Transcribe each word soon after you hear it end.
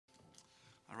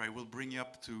I will bring you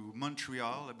up to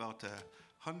Montreal about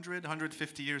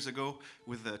 150 years ago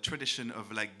with the tradition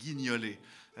of la Guignolee.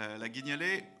 La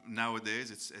Guignolee,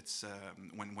 nowadays, it's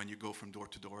when you go from door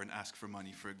to door and ask for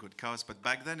money for a good cause. But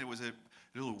back then, it was a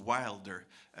little wilder,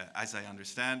 as I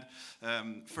understand.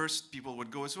 First, people would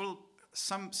go as well,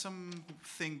 something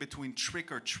between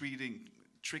trick or treat,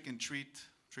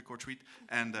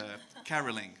 and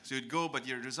caroling. So you'd go, but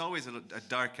there's always a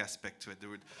dark aspect to it.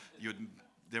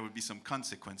 There would be some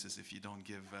consequences if you don't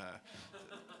give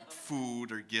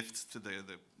food or gifts to the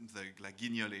La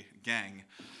Guignolee gang.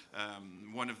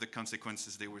 One of the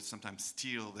consequences, they would sometimes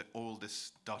steal the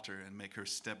oldest daughter and make her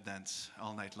step dance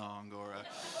all night long.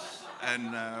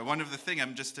 And one of the things,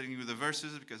 I'm just telling you the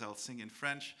verses because I'll sing in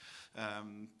French.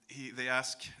 They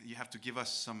ask, you have to give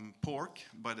us some pork,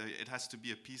 but it has to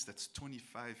be a piece that's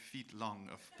 25 feet long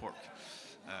of pork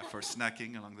for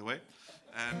snacking along the way.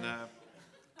 And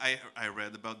I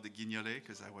read about the Guignolee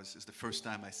because it's the first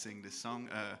time I sing this song.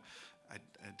 I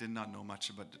did not know much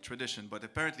about the tradition, but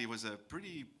apparently it was a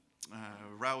pretty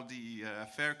rowdy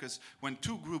affair because when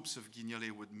two groups of Guignolee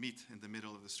would meet in the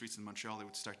middle of the streets in Montreal, they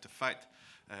would start to fight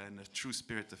in the true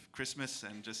spirit of Christmas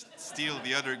and just steal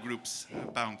the other group's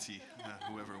bounty,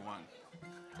 whoever won.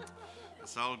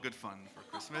 It's all good fun for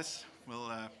Christmas. We'll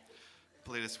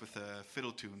play this with a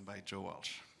fiddle tune by Joe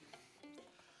Walsh.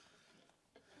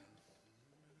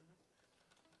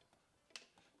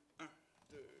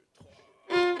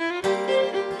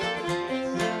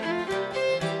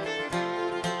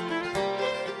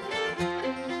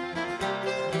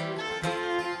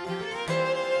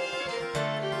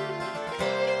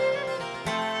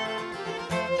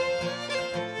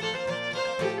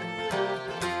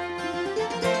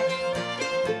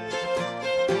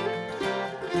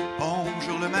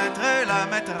 La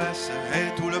maîtresse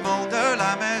et tout le monde de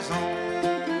la maison.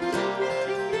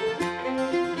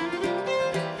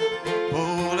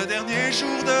 Pour le dernier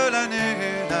jour de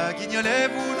l'année, la Guignolee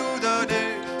vous nous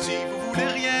donnez. Si vous voulez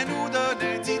rien nous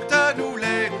donner, dites-nous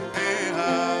les.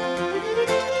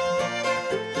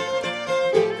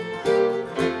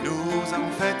 Nous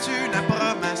avons fait une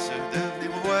promesse de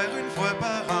venir vous voir une fois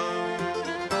par an.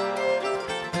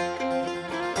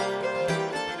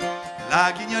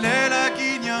 La Guignolee,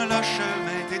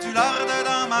 mettez du lard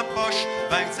dans ma poche,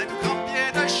 27 grands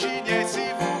pieds de chignet si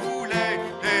vous voulez.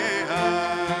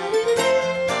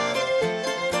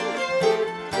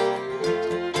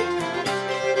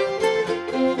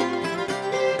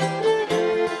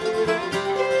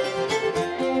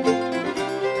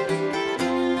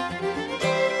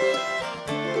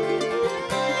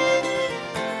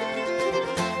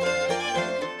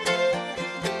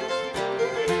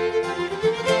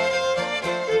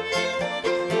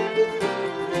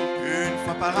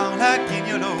 Par la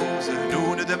guignolose,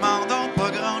 nous ne demandons pas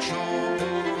grand-chose.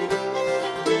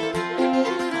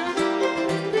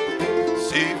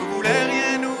 Si vous voulez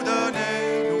rien nous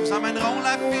donner, nous emmènerons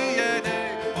la fille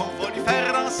aînée. On va lui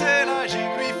faire danser la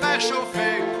gigue, lui faire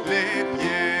chauffer les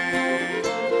pieds.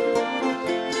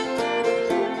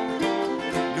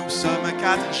 Nous sommes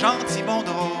 4 gentils bons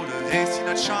drôles, et si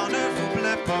notre chant ne vous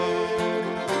plaît pas,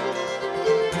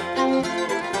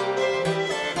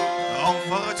 on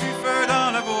fera du feu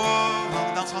dans le bois,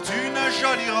 en dansant une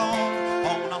jolie ronde. On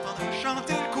entendra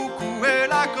chanter le coucou et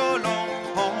la colombe.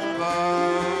 On va.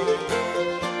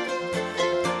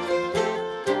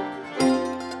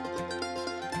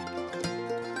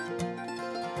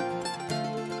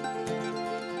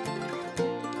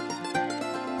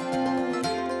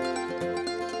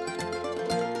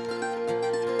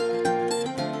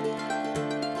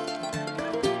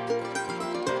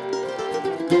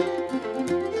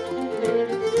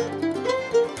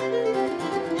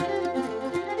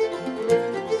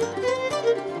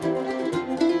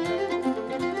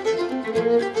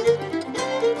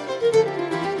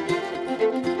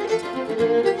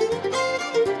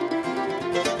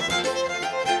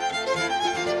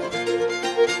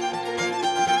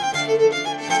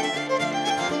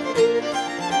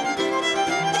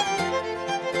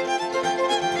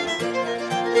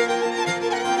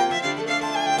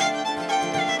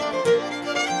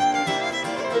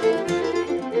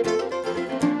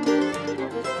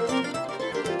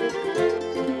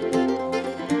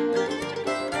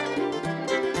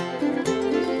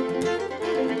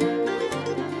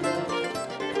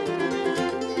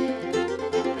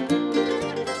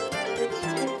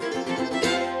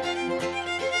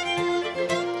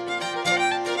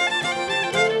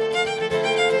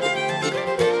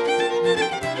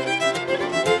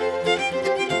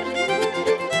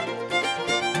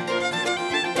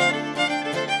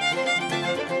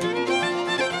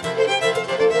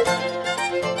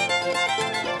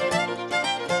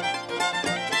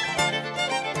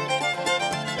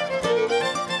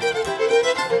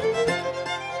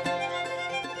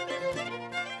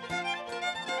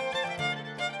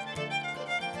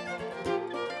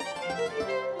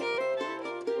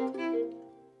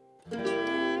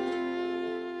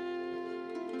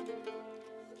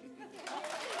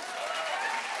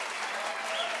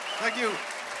 Thank you.